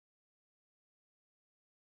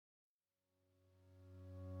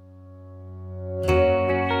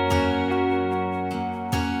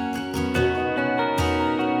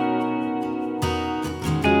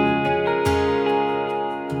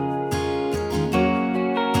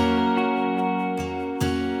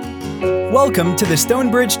Welcome to the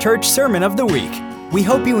Stonebridge Church Sermon of the Week. We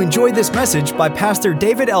hope you enjoyed this message by Pastor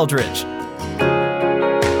David Eldridge.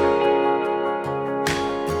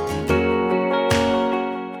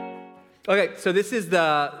 Okay, so this is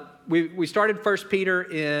we started 1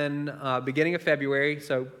 Peter in beginning of February,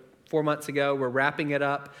 so 4 months ago. We're wrapping it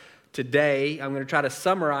up today. I'm going to try to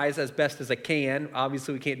summarize as best as I can.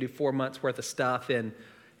 Obviously, we can't do 4 months worth of stuff in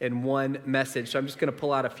one message, so I'm just going to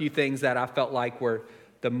pull out a few things that I felt like were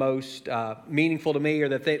the most meaningful to me, or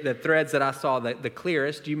the threads that I saw the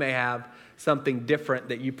clearest. You may have something different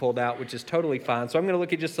that you pulled out, which is totally fine. So I'm going to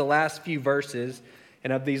look at just the last few verses,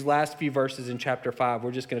 and of these last few verses in chapter 5,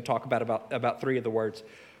 we're just going to talk about three of the words.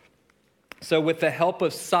 So with the help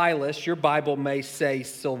of Silas, your Bible may say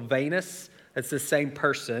Silvanus. That's the same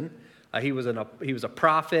person. He was a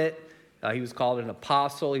prophet. He was called an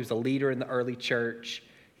apostle. He was a leader in the early church.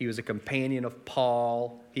 He was a companion of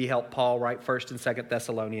Paul. He helped Paul write 1st and 2nd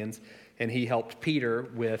Thessalonians, and he helped Peter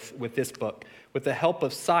with this book. With the help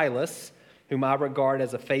of Silas, whom I regard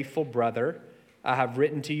as a faithful brother, I have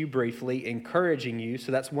written to you briefly, encouraging you.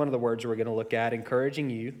 So that's one of the words we're going to look at, encouraging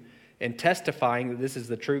you, and testifying that this is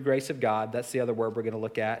the true grace of God. That's the other word we're going to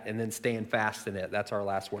look at, and then stand fast in it. That's our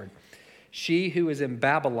last word. She who is in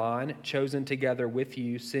Babylon, chosen together with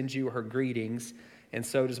you, sends you her greetings, and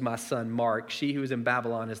so does my son Mark. She who is in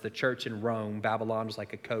Babylon is the church in Rome. Babylon is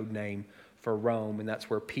like a code name for Rome, and that's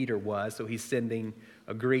where Peter was. So he's sending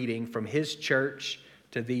a greeting from his church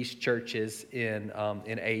to these churches in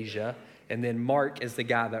Asia. And then Mark is the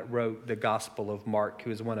guy that wrote the Gospel of Mark,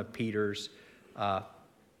 who is one of Peter's,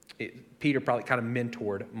 Peter probably kind of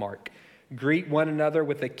mentored Mark. Greet one another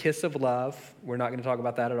with a kiss of love. We're not going to talk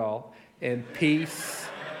about that at all. And peace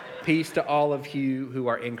to all of you who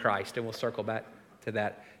are in Christ. And we'll circle back to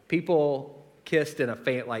that. People kissed in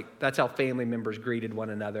that's how family members greeted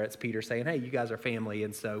one another. It's Peter saying, hey, you guys are family,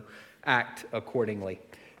 and so act accordingly.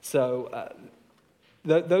 So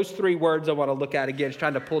those three words I want to look at again, just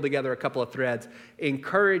trying to pull together a couple of threads.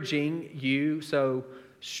 Encouraging you, so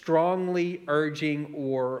strongly urging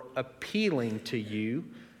or appealing to you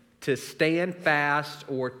to stand fast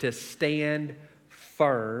or to stand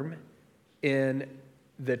firm in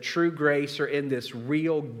the true grace or in this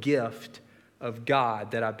real gift of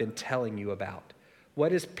God that I've been telling you about.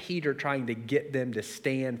 What is Peter trying to get them to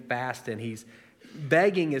stand fast in? He's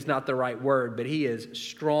begging is not the right word, but he is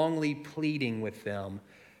strongly pleading with them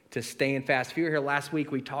to stand fast. If you were here last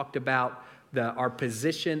week, we talked about our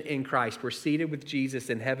position in Christ. We're seated with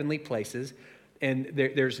Jesus in heavenly places, and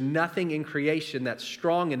there's nothing in creation that's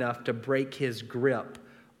strong enough to break his grip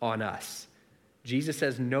on us. Jesus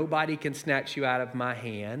says, nobody can snatch you out of my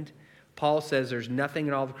hand. Paul says there's nothing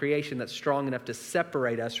in all of creation that's strong enough to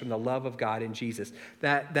separate us from the love of God in Jesus.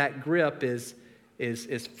 That grip is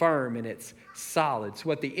firm and it's solid. So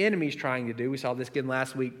what the enemy's trying to do, we saw this again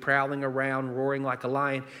last week, prowling around, roaring like a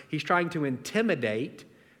lion. He's trying to intimidate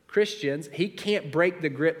Christians. He can't break the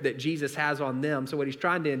grip that Jesus has on them. So what he's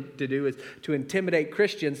trying to do is to intimidate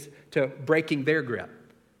Christians to breaking their grip.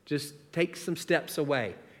 Just take some steps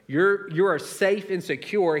away. You are safe and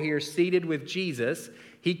secure here, seated with Jesus.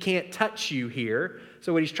 He can't touch you here.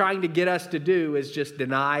 So what he's trying to get us to do is just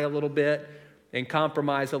deny a little bit and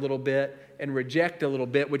compromise a little bit and reject a little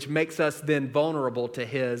bit, which makes us then vulnerable to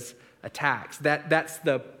his attacks. That's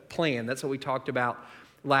the plan. That's what we talked about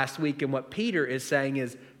last week. And what Peter is saying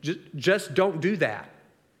is just don't do that.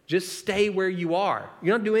 Just stay where you are.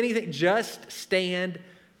 You don't do anything. Just stand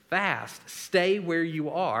fast. Stay where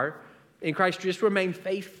you are in Christ. Just remain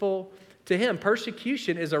faithful to him.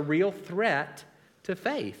 Persecution is a real threat to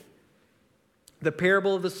faith. The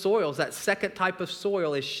parable of the soils, that second type of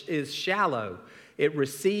soil is shallow. It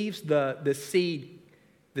receives the seed.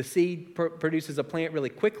 The seed produces a plant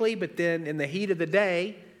really quickly, but then in the heat of the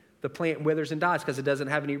day, the plant withers and dies because it doesn't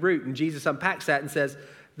have any root. And Jesus unpacks that and says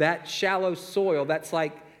that shallow soil, that's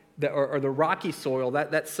like the rocky soil,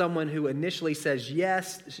 that's someone who initially says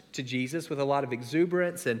yes to Jesus with a lot of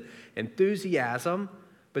exuberance and enthusiasm.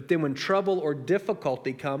 But then when trouble or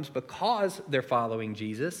difficulty comes because they're following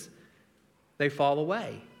Jesus, they fall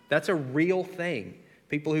away. That's a real thing.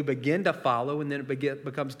 People who begin to follow and then it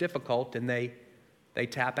becomes difficult and they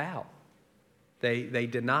tap out. They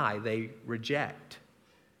deny, they reject.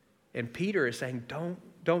 And Peter is saying,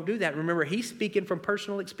 don't do that. Remember, he's speaking from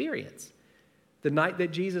personal experience. The night that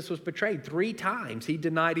Jesus was betrayed, 3 times he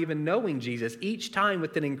denied even knowing Jesus, each time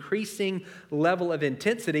with an increasing level of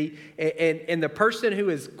intensity. And the person who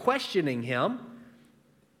is questioning him,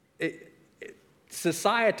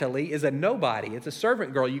 societally, is a nobody. It's a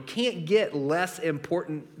servant girl. You can't get less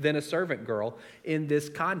important than a servant girl in this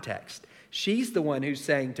context. She's the one who's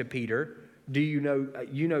saying to Peter, do you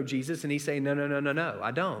know Jesus? And he's saying, no,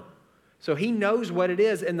 I don't. So he knows what it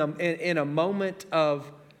is in a moment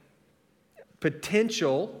of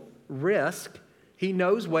potential risk. He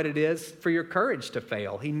knows what it is for your courage to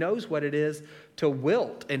fail. He knows what it is to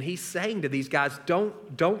wilt. And he's saying to these guys,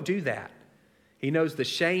 don't do that. He knows the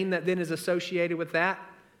shame that then is associated with that.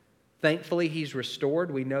 Thankfully, he's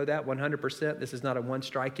restored. We know that 100%. This is not a one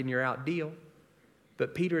strike and you're out deal.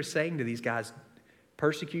 But Peter is saying to these guys,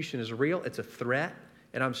 persecution is real. It's a threat.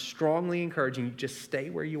 And I'm strongly encouraging you, just stay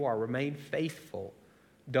where you are. Remain faithful.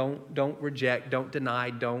 Don't reject. Don't deny.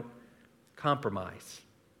 Don't compromise.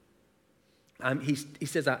 He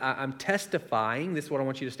says, I'm testifying. This is what I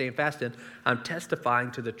want you to stand fast in. I'm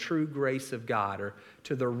testifying to the true grace of God, or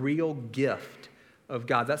to the real gift of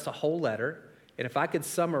God. That's the whole letter. And if I could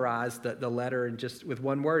summarize the letter in just with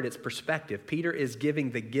one word, it's perspective. Peter is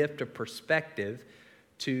giving the gift of perspective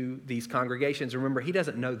to these congregations. Remember, he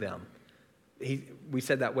doesn't know them. We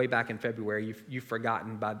said that way back in February. You've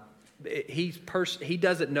forgotten. He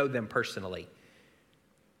doesn't know them personally.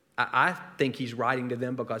 I think he's writing to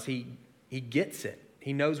them because he gets it.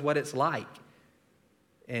 He knows what it's like.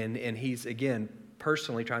 And he's, again,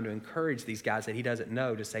 personally trying to encourage these guys that he doesn't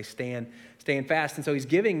know to say, stand fast. And so he's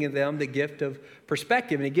giving them the gift of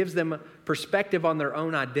perspective, and he gives them a perspective on their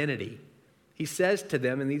own identity. He says to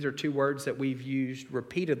them, and these are two words that we've used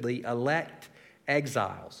repeatedly, elect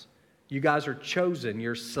exiles. You guys are chosen.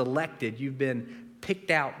 You're selected. You've been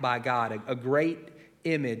picked out by God, a great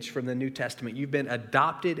image from the New Testament. You've been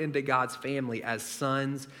adopted into God's family as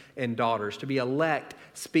sons and daughters. To be elect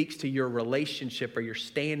speaks to your relationship or your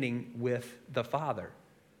standing with the Father.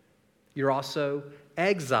 You're also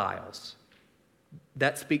exiles.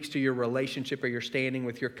 That speaks to your relationship or your standing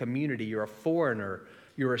with your community. You're a foreigner.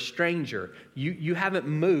 You're a stranger. You haven't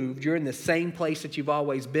moved. You're in the same place that you've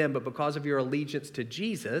always been, but because of your allegiance to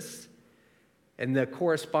Jesus and the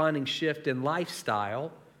corresponding shift in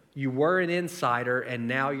lifestyle, you were an insider and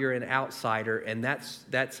now you're an outsider, and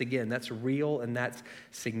that's real and that's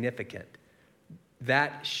significant.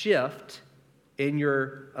 That shift in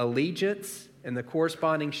your allegiance and the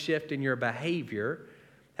corresponding shift in your behavior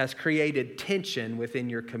has created tension within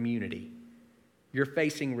your community. You're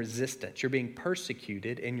facing resistance. You're being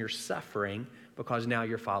persecuted and you're suffering because now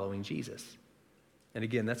you're following Jesus. And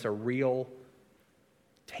again, that's a real,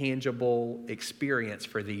 tangible experience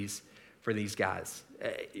for these guys.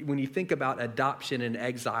 When you think about adoption and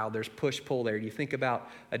exile, there's push-pull there. You think about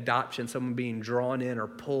adoption, someone being drawn in or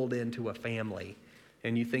pulled into a family.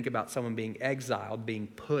 And you think about someone being exiled, being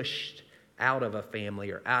pushed out of a family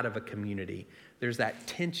or out of a community. There's that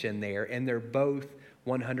tension there, and they're both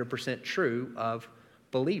 100% true of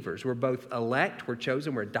believers. We're both elect, we're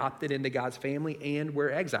chosen, we're adopted into God's family, and we're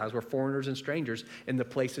exiles. We're foreigners and strangers in the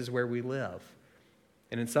places where we live.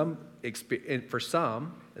 And for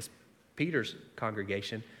some, as Peter's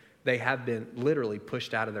congregation, they have been literally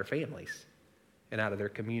pushed out of their families and out of their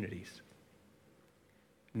communities.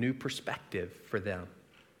 New perspective for them.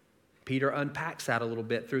 Peter unpacks that a little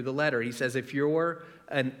bit through the letter. He says, if you're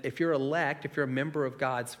elect, if you're a member of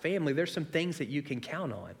God's family, there's some things that you can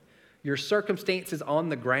count on. Your circumstances on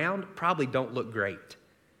the ground probably don't look great.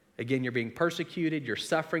 Again, you're being persecuted, you're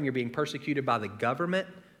suffering, you're being persecuted by the government,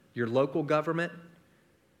 your local government.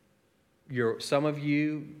 Some of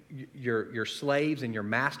you, your slaves and your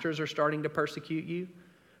masters are starting to persecute you.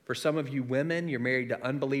 For some of you women, you're married to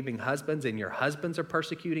unbelieving husbands and your husbands are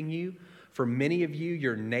persecuting you. For many of you,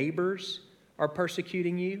 your neighbors are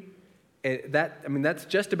persecuting you. That's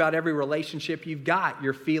just about every relationship you've got.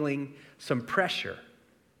 You're feeling some pressure.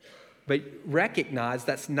 But recognize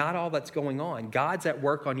that's not all that's going on. God's at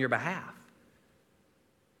work on your behalf.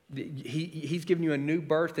 He's given you a new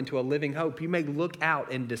birth into a living hope. You may look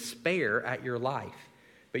out in despair at your life,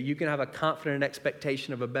 but you can have a confident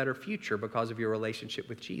expectation of a better future because of your relationship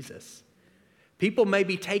with Jesus. People may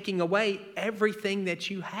be taking away everything that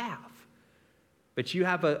you have, but you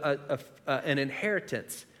have an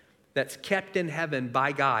inheritance that's kept in heaven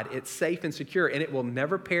by God. It's safe and secure, and it will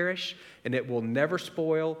never perish, and it will never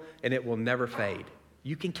spoil, and it will never fade.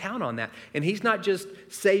 You can count on that. And he's not just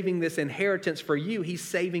saving this inheritance for you. He's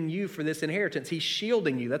saving you for this inheritance. He's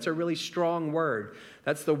shielding you. That's a really strong word.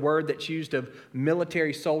 That's the word that's used of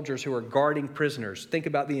military soldiers who are guarding prisoners. Think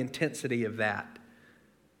about the intensity of that.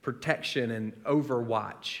 Protection and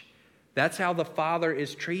overwatch. That's how the Father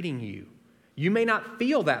is treating you. You may not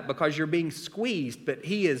feel that because you're being squeezed, but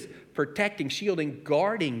he is protecting, shielding,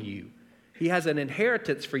 guarding you. He has an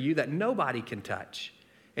inheritance for you that nobody can touch.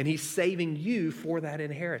 And he's saving you for that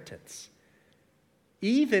inheritance.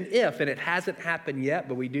 Even if, and it hasn't happened yet,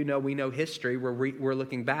 but we know history, we're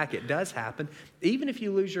looking back, it does happen. Even if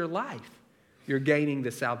you lose your life, You're gaining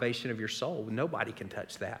the salvation of your soul. Nobody can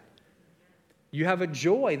touch that. You have a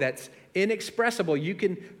joy that's inexpressible. You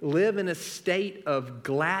can live in a state of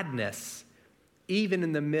gladness, even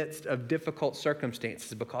in the midst of difficult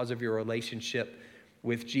circumstances because of your relationship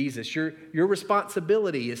with Jesus. Your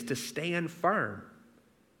responsibility is to stand firm,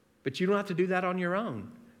 but you don't have to do that on your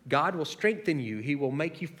own. God will strengthen you. He will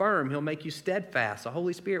make you firm. He'll make you steadfast. The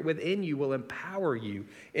Holy Spirit within you will empower you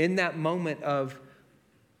in that moment of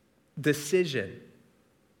decision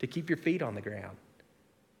to keep your feet on the ground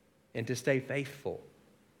and to stay faithful.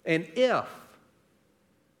 And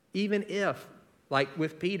even if, like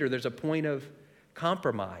with Peter, there's a point of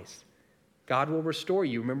compromise, God will restore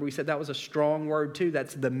you. Remember, we said that was a strong word too.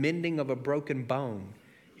 That's the mending of a broken bone.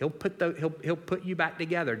 He'll put you back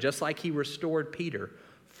together, just like he restored Peter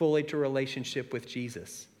fully to relationship with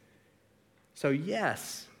Jesus. So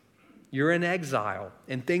yes, you're in exile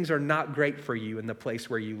and things are not great for you in the place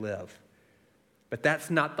where you live. But that's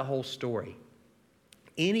not the whole story.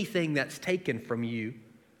 Anything that's taken from you,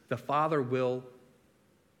 the Father will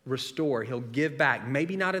restore. He'll give back.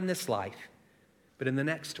 Maybe not in this life, but in the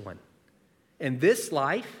next one. And this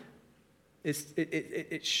life,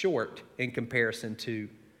 it's short in comparison to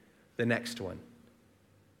the next one.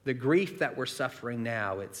 The grief that we're suffering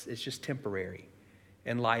now, it's just temporary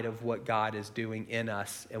in light of what God is doing in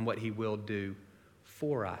us and what he will do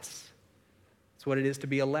for us. It's what it is to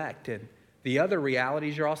be elect. And the other reality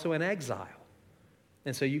is you're also in exile.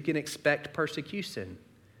 And so you can expect persecution.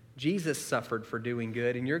 Jesus suffered for doing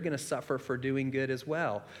good, and you're going to suffer for doing good as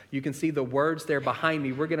well. You can see the words there behind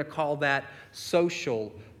me. We're going to call that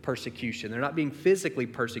social persecution. They're not being physically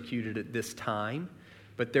persecuted at this time,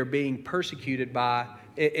 but they're being persecuted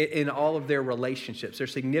in all of their relationships. Their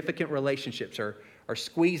significant relationships are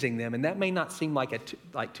squeezing them, and that may not seem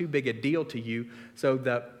like too big a deal to you. So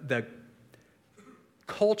the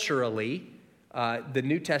culturally, the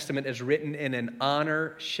New Testament is written in an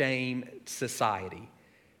honor-shame society.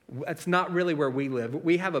 That's not really where we live.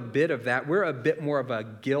 We have a bit of that. We're a bit more of a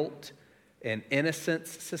guilt and innocence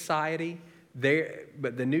society.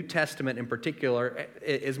 But the New Testament in particular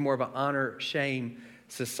is more of an honor-shame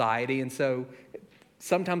society. And so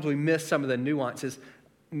sometimes we miss some of the nuances.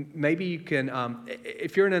 Maybe you can,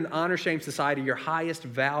 if you're in an honor-shame society, your highest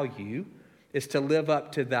value is to live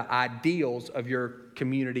up to the ideals of your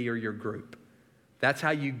community or your group. That's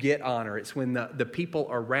how you get honor. It's when the people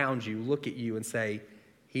around you look at you and say,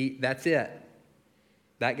 that's it.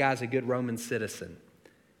 That guy's a good Roman citizen.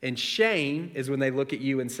 And shame is when they look at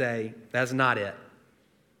you and say, that's not it.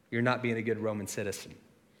 You're not being a good Roman citizen.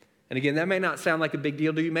 And again, that may not sound like a big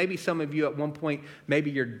deal to you. Maybe some of you at one point, maybe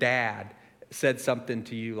your dad said something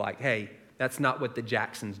to you like, hey, that's not what the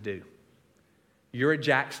Jacksons do. You're a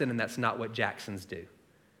Jackson and that's not what Jacksons do.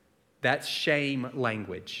 That's shame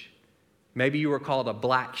language. Maybe you were called a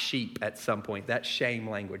black sheep at some point. That's shame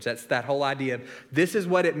language. That's that whole idea of this is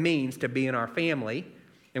what it means to be in our family,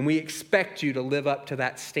 and we expect you to live up to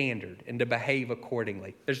that standard and to behave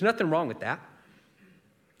accordingly. There's nothing wrong with that.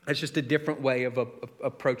 It's just a different way of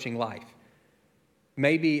approaching life.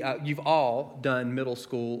 Maybe you've all done middle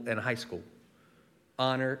school and high school.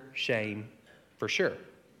 Honor, shame, for sure.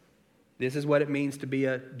 This is what it means to be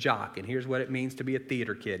a jock, and here's what it means to be a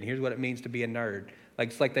theater kid, and here's what it means to be a nerd.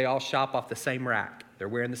 It's like they all shop off the same rack. They're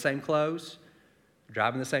wearing the same clothes,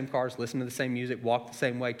 driving the same cars, listening to the same music, walk the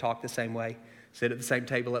same way, talk the same way, sit at the same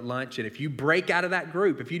table at lunch. And if you break out of that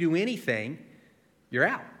group, if you do anything, you're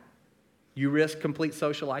out. You risk complete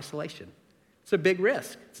social isolation. It's a big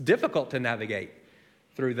risk. It's difficult to navigate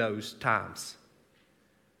through those times.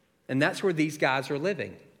 And that's where these guys are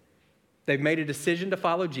living. They've made a decision to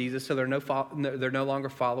follow Jesus, so they're no longer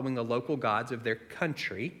following the local gods of their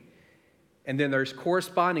country. And then there's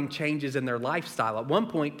corresponding changes in their lifestyle. At one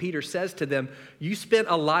point, Peter says to them, you spent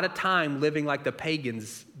a lot of time living like the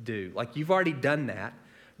pagans do. Like you've already done that.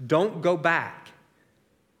 Don't go back.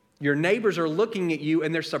 Your neighbors are looking at you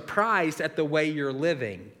and they're surprised at the way you're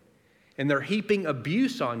living. And they're heaping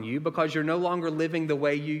abuse on you because you're no longer living the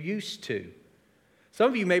way you used to. Some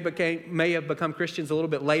of you may have become Christians a little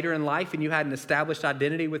bit later in life and you had an established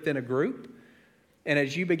identity within a group. And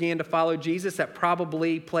as you began to follow Jesus, that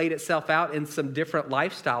probably played itself out in some different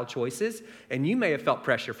lifestyle choices. And you may have felt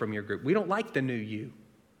pressure from your group. We don't like the new you.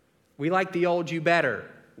 We like the old you better.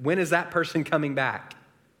 When is that person coming back?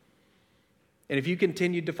 And if you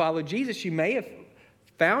continued to follow Jesus, you may have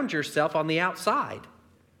found yourself on the outside.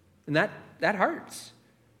 And that hurts.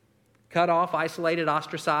 Cut off, isolated,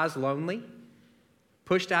 ostracized, lonely,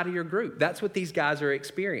 pushed out of your group. That's what these guys are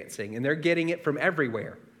experiencing. And they're getting it from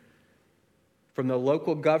everywhere. From the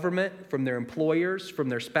local government, from their employers, from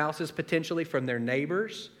their spouses potentially, from their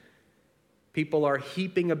neighbors. People are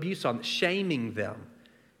heaping abuse on them, shaming them.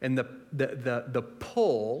 And the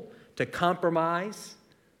pull to compromise,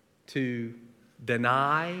 to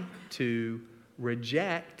deny, to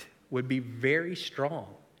reject would be very strong.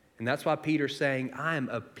 And that's why Peter's saying, I am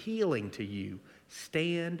appealing to you.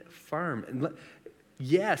 Stand firm. And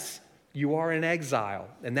yes, you are in exile,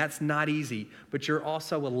 and that's not easy, but you're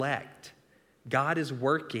also elect. God is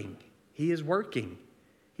working. He is working.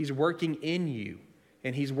 He's working in you,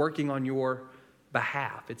 and He's working on your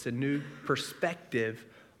behalf. It's a new perspective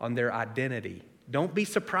on their identity. Don't be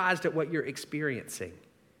surprised at what you're experiencing.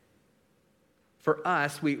 For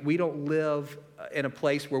us, we don't live in a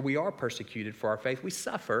place where we are persecuted for our faith. We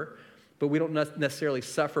suffer, but we don't necessarily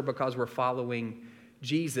suffer because we're following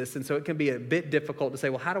Jesus. And so it can be a bit difficult to say,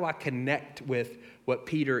 well, how do I connect with what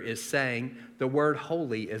Peter is saying? The word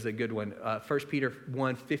holy is a good one. 1 Peter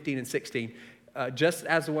 1, 15 and 16. Just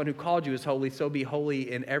as the one who called you is holy, so be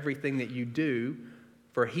holy in everything that you do.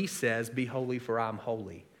 For he says, be holy, for I'm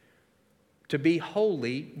holy. To be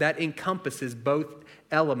holy, that encompasses both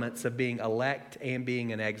elements of being elect and being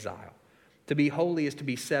in exile. To be holy is to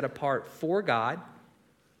be set apart for God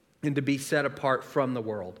and to be set apart from the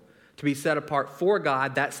world. To be set apart for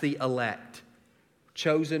God, that's the elect,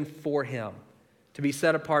 chosen for Him. To be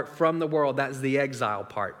set apart from the world, that's the exile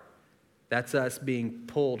part. That's us being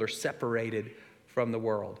pulled or separated from the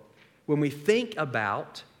world. When we think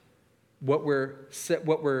about what we're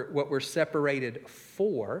separated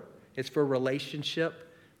for, it's for relationship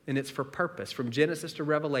and it's for purpose. From Genesis to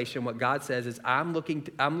Revelation, what God says is, I'm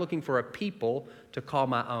looking for a people to call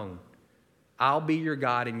my own. I'll be your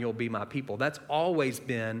God and you'll be my people. That's always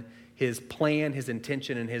been His plan, His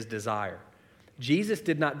intention, and His desire. Jesus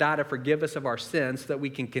did not die to forgive us of our sins so that we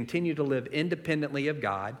can continue to live independently of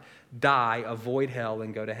God, die, avoid hell,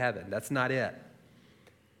 and go to heaven. That's not it.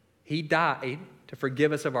 He died to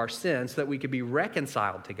forgive us of our sins so that we could be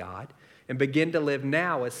reconciled to God and begin to live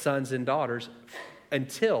now as sons and daughters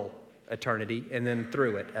until eternity and then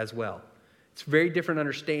through it as well. It's a very different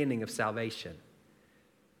understanding of salvation.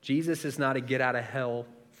 Jesus is not a get out of hell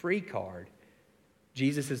free card.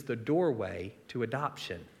 Jesus is the doorway to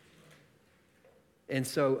adoption. And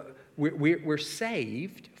so we're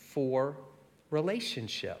saved for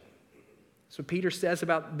relationship. So Peter says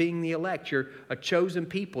about being the elect, you're a chosen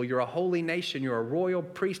people, you're a holy nation, you're a royal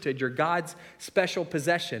priesthood, you're God's special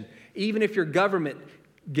possession. Even if your government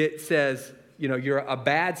says, you're a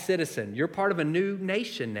bad citizen, you're part of a new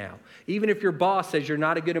nation now. Even if your boss says you're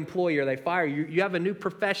not a good employee or they fire you, you have a new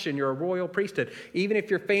profession, you're a royal priesthood. Even if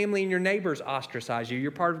your family and your neighbors ostracize you,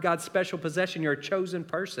 you're part of God's special possession, you're a chosen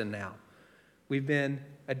person now. We've been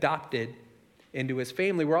adopted into His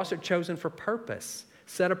family. We're also chosen for purpose,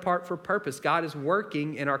 set apart for purpose. God is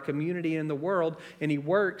working in our community and in the world, and He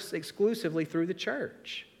works exclusively through the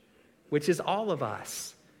church, which is all of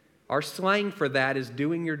us. Our slang for that is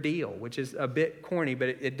doing your deal, which is a bit corny, but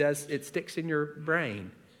it sticks in your brain.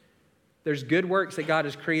 There's good works that God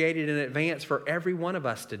has created in advance for every one of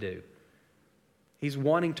us to do. He's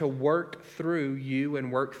wanting to work through you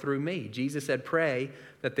and work through me. Jesus said, pray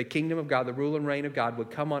that the kingdom of God, the rule and reign of God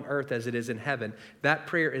would come on earth as it is in heaven. That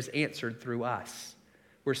prayer is answered through us.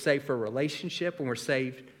 We're saved for relationship and we're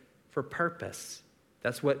saved for purpose.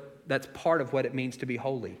 That's part of what it means to be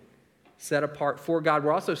holy. Set apart for God.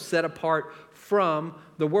 We're also set apart from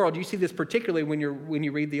the world. You see this particularly when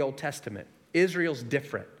you read the Old Testament. Israel's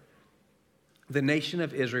different. The nation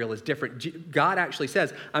of Israel is different. God actually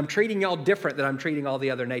says, I'm treating y'all different than I'm treating all the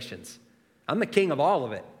other nations. I'm the king of all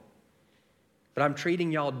of it. But I'm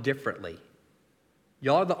treating y'all differently.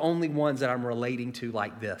 Y'all are the only ones that I'm relating to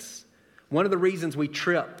like this. One of the reasons we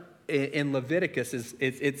trip in Leviticus is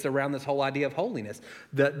it's around this whole idea of holiness.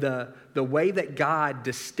 The way that God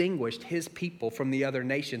distinguished His people from the other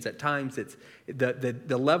nations, at times it's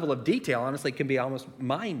the level of detail, honestly, can be almost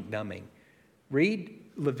mind-numbing. Read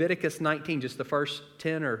Leviticus 19, just the first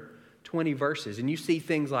 10 or 20 verses, and you see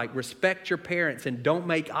things like respect your parents and don't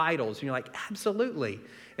make idols. And you're like, absolutely.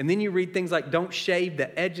 And then you read things like don't shave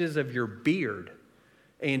the edges of your beard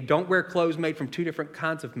and don't wear clothes made from two different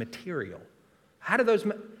kinds of material. How do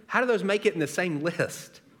those make it in the same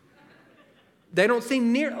list? They don't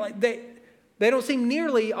seem they don't seem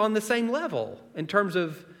nearly on the same level in terms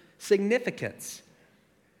of significance.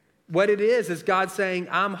 What it is God saying,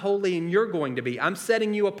 I'm holy and you're going to be. I'm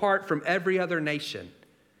setting you apart from every other nation.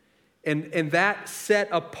 And that set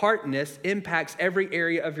apartness impacts every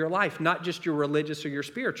area of your life, not just your religious or your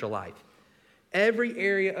spiritual life. Every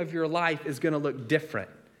area of your life is going to look different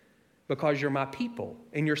because you're my people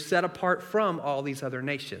and you're set apart from all these other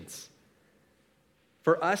nations.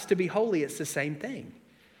 For us to be holy, it's the same thing.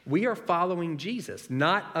 We are following Jesus,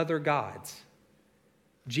 not other gods.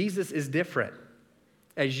 Jesus is different.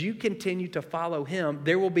 As you continue to follow him,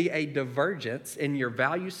 there will be a divergence in your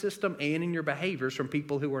value system and in your behaviors from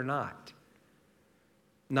people who are not.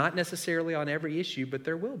 Not necessarily on every issue, but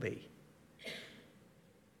there will be.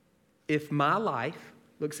 If my life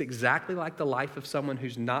looks exactly like the life of someone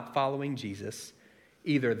who's not following Jesus,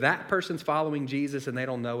 either that person's following Jesus and they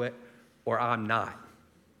don't know it, or I'm not.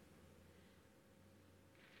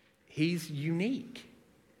 He's unique.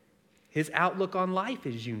 His outlook on life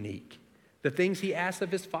is unique. The things he asks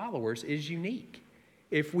of his followers is unique.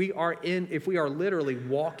 If we are literally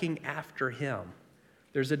walking after him,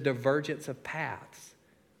 there's a divergence of paths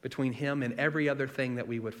between him and every other thing that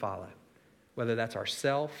we would follow, whether that's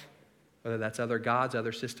ourself, whether that's other gods,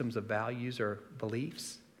 other systems of values or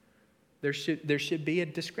beliefs. There should be a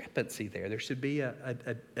discrepancy there. There should be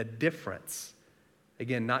a difference.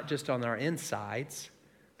 Again, not just on our insides,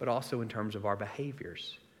 but also in terms of our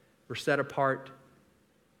behaviors. We're set apart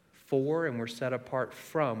for and we're set apart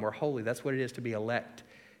from. We're holy. That's what it is to be elect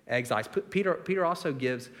exiles. Peter also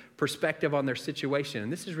gives perspective on their situation,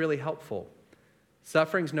 and this is really helpful.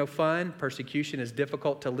 Suffering's no fun. Persecution is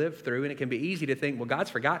difficult to live through, and it can be easy to think, well, God's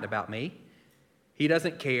forgotten about me. He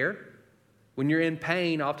doesn't care. When you're in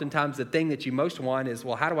pain, oftentimes the thing that you most want is,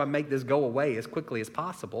 well, how do I make this go away as quickly as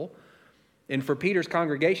possible? And for Peter's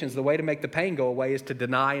congregations, the way to make the pain go away is to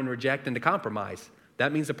deny and reject and to compromise.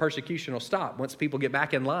 That means the persecution will stop once people get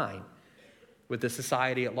back in line with the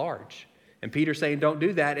society at large. And Peter's saying, don't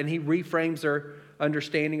do that. And he reframes their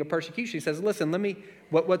understanding of persecution. He says, listen,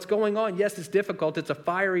 what's going on? Yes, it's difficult. It's a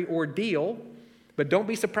fiery ordeal, but don't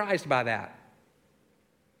be surprised by that.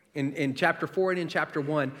 In chapter 4 and in chapter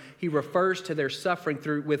 1, he refers to their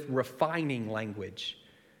suffering with refining language.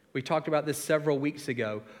 We talked about this several weeks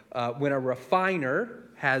ago. When a refiner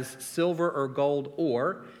has silver or gold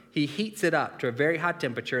ore, he heats it up to a very high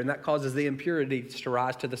temperature, and that causes the impurities to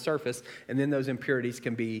rise to the surface, and then those impurities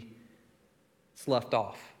can be sloughed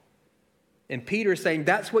off. And Peter is saying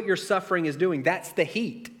that's what your suffering is doing. That's the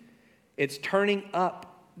heat. It's turning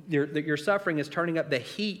up, your suffering is turning up the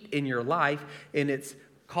heat in your life, and it's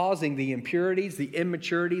causing the impurities, the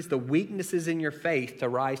immaturities, the weaknesses in your faith to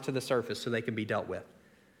rise to the surface so they can be dealt with.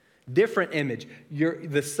 Different image.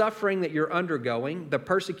 The suffering that you're undergoing, the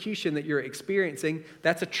persecution that you're experiencing,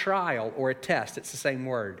 that's a trial or a test. It's the same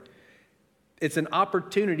word. It's an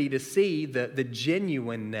opportunity to see the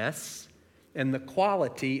genuineness and the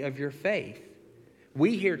quality of your faith.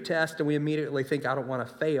 We hear test and we immediately think, I don't want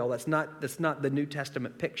to fail. That's not the New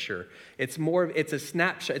Testament picture. It's a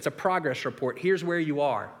snapshot. It's a progress report. Here's where you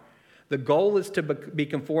are. The goal is to be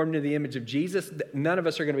conformed to the image of Jesus. None of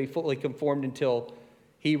us are going to be fully conformed until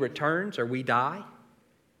he returns or we die.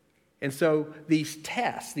 And so these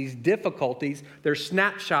tests, these difficulties, they're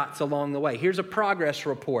snapshots along the way. Here's a progress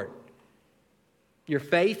report. Your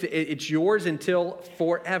faith, it's yours until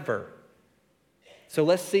forever. So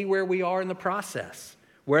let's see where we are in the process.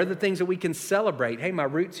 Where are the things that we can celebrate? Hey, my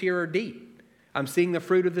roots here are deep. I'm seeing the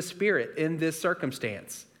fruit of the Spirit in this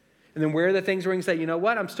circumstance. And then where are the things where we can say, you know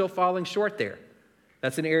what, I'm still falling short there.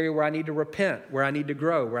 That's an area where I need to repent, where I need to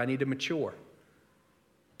grow, where I need to mature.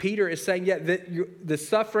 Peter is saying, the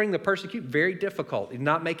suffering, the persecution, very difficult. He's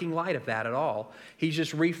not making light of that at all. He's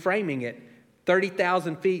just reframing it.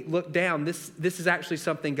 30,000 feet, look down. This is actually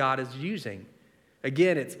something God is using.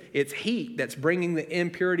 Again, it's heat that's bringing the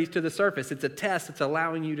impurities to the surface. It's a test that's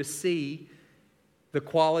allowing you to see the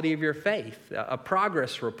quality of your faith, a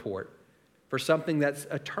progress report for something that's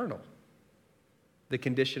eternal, the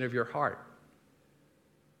condition of your heart.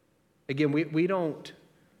 Again, we don't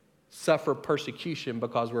suffer persecution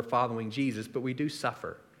because we're following Jesus, but we do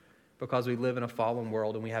suffer because we live in a fallen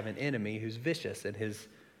world and we have an enemy who's vicious in his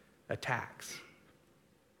attacks.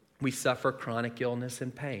 We suffer chronic illness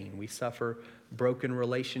and pain. We suffer broken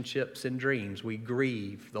relationships and dreams. We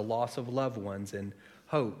grieve the loss of loved ones and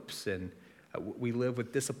hopes, and we live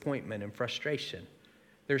with disappointment and frustration.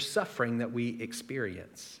 There's suffering that we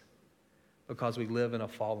experience because we live in a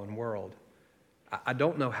fallen world. I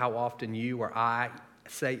don't know how often you or I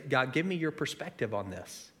say, God, give me your perspective on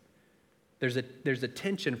this. There's a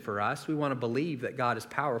tension for us. We want to believe that God is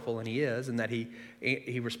powerful, and he is, and that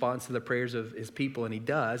he responds to the prayers of his people, and he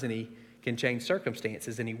does, and he can change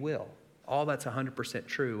circumstances, and he will. All that's 100%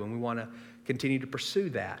 true, and we want to continue to pursue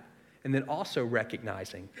that. And then also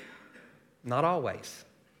recognizing, not always.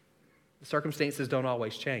 The circumstances don't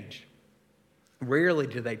always change. Rarely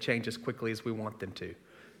do they change as quickly as we want them to.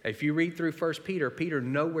 If you read through 1 Peter, Peter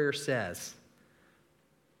nowhere says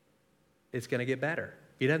it's going to get better.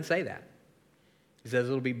 He doesn't say that. He says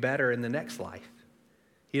it'll be better in the next life.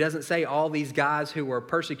 He doesn't say all these guys who are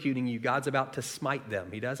persecuting you, God's about to smite them.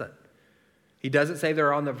 He doesn't. He doesn't say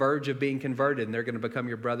they're on the verge of being converted and they're going to become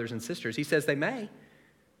your brothers and sisters. He says they may.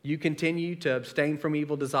 You continue to abstain from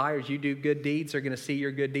evil desires. You do good deeds. They're going to see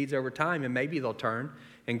your good deeds over time, and maybe they'll turn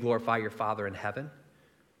and glorify your Father in heaven.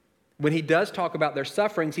 When he does talk about their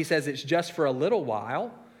sufferings, he says it's just for a little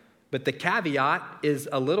while, but the caveat is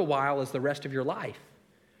a little while is the rest of your life.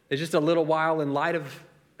 It's just a little while in light of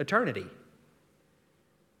eternity.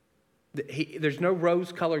 There's no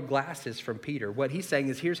rose-colored glasses from Peter. What he's saying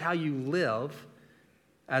is here's how you live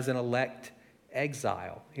as an elect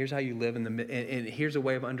exile. Here's how you live and here's a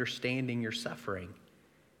way of understanding your suffering,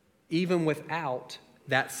 even without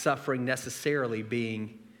that suffering necessarily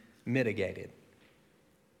being mitigated.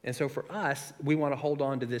 And so for us, we want to hold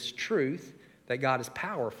on to this truth that God is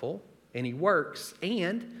powerful and he works,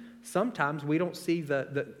 and sometimes we don't see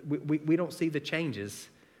we don't see the changes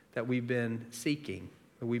that we've been seeking,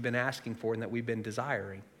 that we've been asking for, and that we've been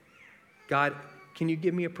desiring. God, can you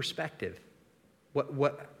give me a perspective?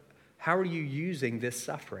 How are you using this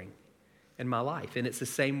suffering in my life? And it's the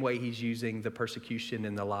same way he's using the persecution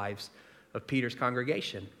in the lives of Peter's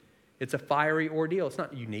congregation. It's a fiery ordeal. It's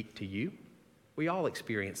not unique to you. We all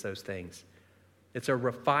experience those things. It's a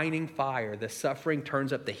refining fire. The suffering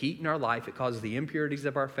turns up the heat in our life. It causes the impurities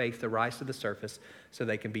of our faith to rise to the surface so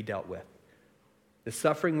they can be dealt with. The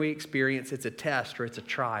suffering we experience, it's a test or it's a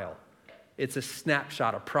trial. It's a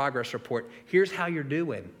snapshot, a progress report. Here's how you're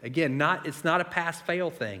doing. Again, it's not a pass-fail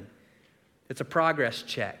thing. It's a progress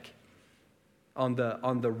check on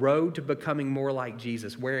the road to becoming more like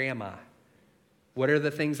Jesus. Where am I? What are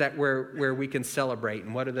the things where we can celebrate,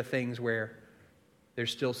 and what are the things where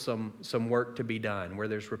there's still some work to be done, where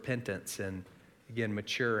there's repentance and, again,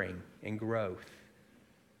 maturing and growth?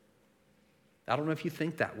 I don't know if you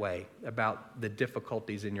think that way about the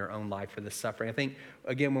difficulties in your own life or the suffering. I think,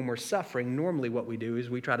 again, when we're suffering, normally what we do is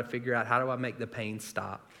we try to figure out, how do I make the pain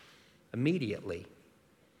stop immediately?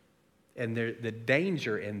 And the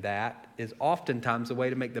danger in that is oftentimes the way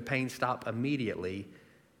to make the pain stop immediately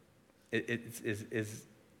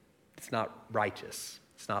it's not righteous.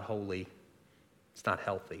 It's not holy. It's not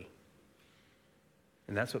healthy.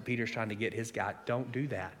 And that's what Peter's trying to get his guy. Don't do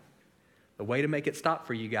that. The way to make it stop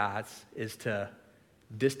for you guys is to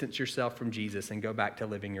distance yourself from Jesus and go back to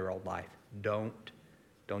living your old life. Don't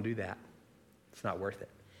do that. It's not worth it.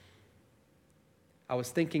 I was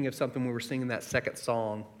thinking of something when we were singing that second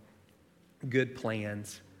song, Good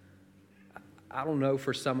Plans. I don't know,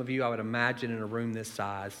 for some of you, I would imagine in a room this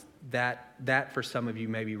size, that for some of you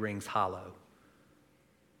maybe rings hollow.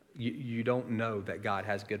 You don't know that God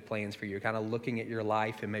has good plans for you. You're kind of looking at your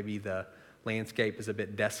life and maybe the landscape is a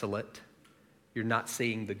bit desolate. You're not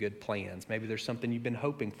seeing the good plans. Maybe there's something you've been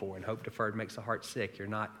hoping for, and hope deferred makes the heart sick.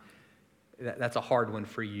 That's a hard one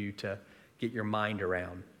for you to get your mind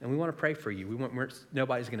around. And we want to pray for you.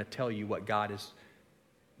 Nobody's going to tell you what God is.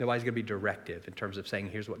 Nobody's going to be directive in terms of saying,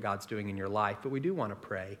 here's what God's doing in your life. But we do want to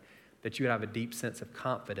pray that you would have a deep sense of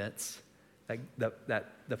confidence that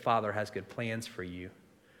the Father has good plans for you.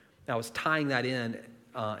 Now, I was tying that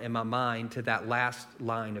in my mind to that last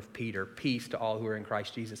line of Peter, peace to all who are in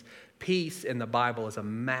Christ Jesus. Peace in the Bible is a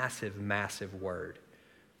massive, massive word.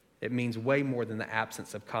 It means way more than the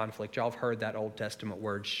absence of conflict. Y'all have heard that Old Testament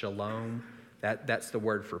word, shalom. That's the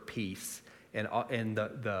word for peace. And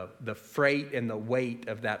the freight and the weight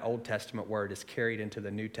of that Old Testament word is carried into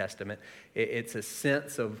the New Testament. It's a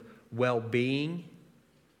sense of well-being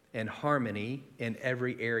and harmony in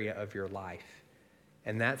every area of your life.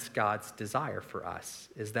 And that's God's desire for us,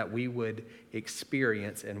 is that we would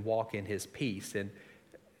experience and walk in his peace. And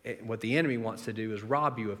what the enemy wants to do is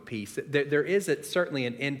rob you of peace. There is certainly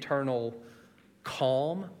an internal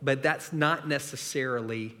calm, but that's not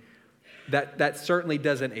necessarily, that certainly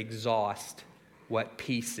doesn't exhaust what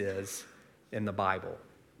peace is in the Bible.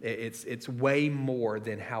 It's way more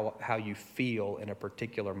than how you feel in a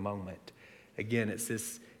particular moment. Again,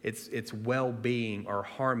 it's well-being or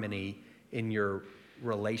harmony in your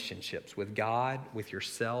relationships with God, with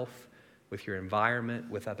yourself, with your environment,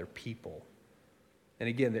 with other people. And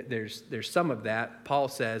again, there's some of that. Paul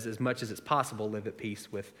says, as much as it's possible, live at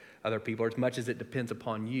peace with other people, or as much as it depends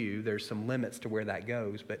upon you. There's some limits to where that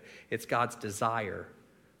goes, but it's God's desire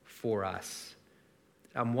for us.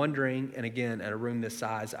 I'm wondering, and again, in a room this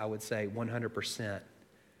size, I would say 100%.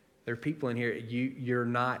 There are people in here, you're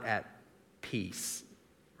not at peace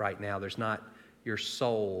right now. Your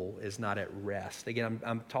soul is not at rest. Again,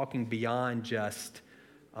 I'm talking beyond just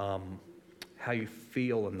how you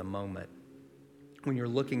feel in the moment. When you're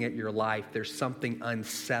looking at your life, there's something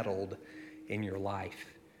unsettled in your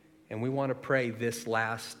life. And we want to pray this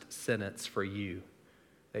last sentence for you.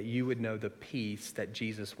 that you would know the peace that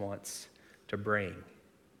Jesus wants to bring.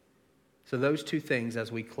 So those two things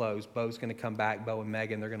as we close, Bo's going to come back, Bo and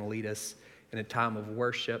Megan, they're going to lead us in a time of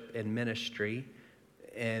worship and ministry.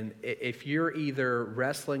 And if you're either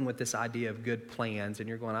wrestling with this idea of good plans and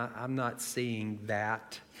you're going, I'm not seeing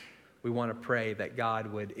that, we want to pray that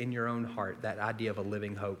God would, in your own heart, that idea of a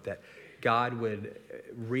living hope, that God would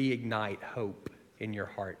reignite hope in your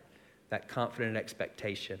heart, that confident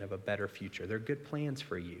expectation of a better future. They're good plans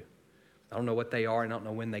for you. I don't know what they are, and I don't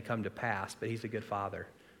know when they come to pass, but He's a good Father,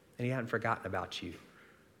 and He hasn't forgotten about you.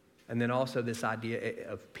 And then also this idea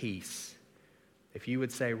of peace. If you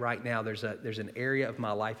would say right now, there's an area of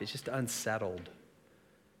my life that's just unsettled,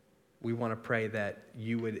 we want to pray that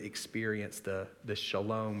you would experience the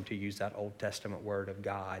shalom, to use that Old Testament word of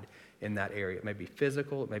God in that area. It may be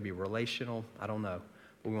physical, it may be relational, I don't know.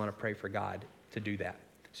 But we want to pray for God to do that.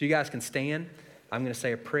 So you guys can stand. I'm going to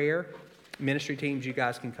say a prayer. Ministry teams, you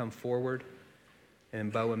guys can come forward.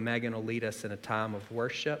 And Bo and Megan will lead us in a time of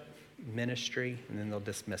worship, ministry, and then they'll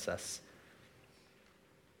dismiss us.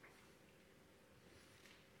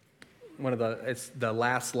 It's the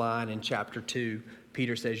last line in chapter 2.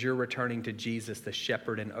 Peter says, you're returning to Jesus, the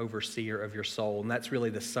shepherd and overseer of your soul. And that's really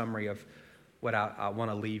the summary of what I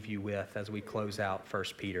want to leave you with as we close out 1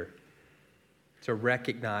 Peter. To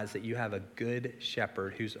recognize that you have a good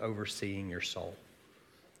shepherd who's overseeing your soul.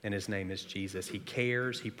 And His name is Jesus. He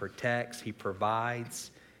cares, He protects, He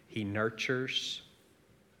provides, He nurtures,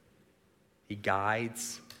 He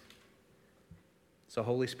guides. So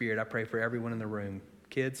Holy Spirit, I pray for everyone in the room,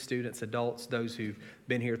 kids, students, adults, those who've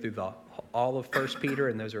been here through all of 1 Peter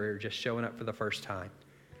and those who are just showing up for the first time.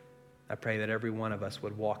 I pray that every one of us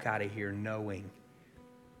would walk out of here knowing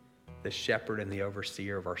the shepherd and the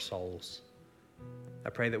overseer of our souls. I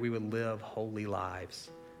pray that we would live holy lives,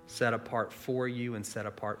 set apart for you and set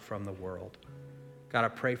apart from the world. God, I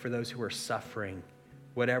pray for those who are suffering,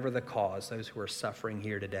 whatever the cause, those who are suffering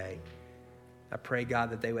here today. I pray, God,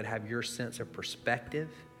 that they would have your sense of perspective.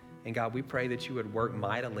 And God, we pray that you would work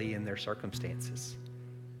mightily in their circumstances.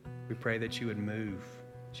 We pray that you would move,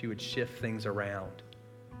 that you would shift things around.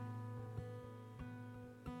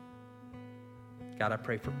 God, I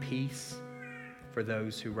pray for peace for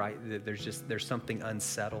those who there's something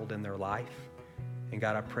unsettled in their life. And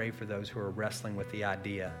God, I pray for those who are wrestling with the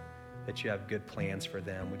idea that you have good plans for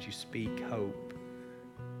them. Would you speak hope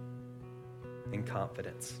and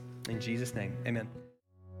confidence? In Jesus' name, amen.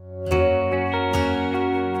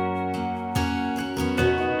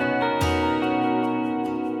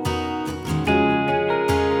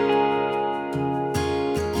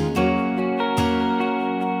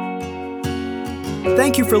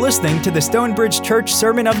 Thank you for listening to the Stonebridge Church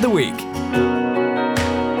Sermon of the Week.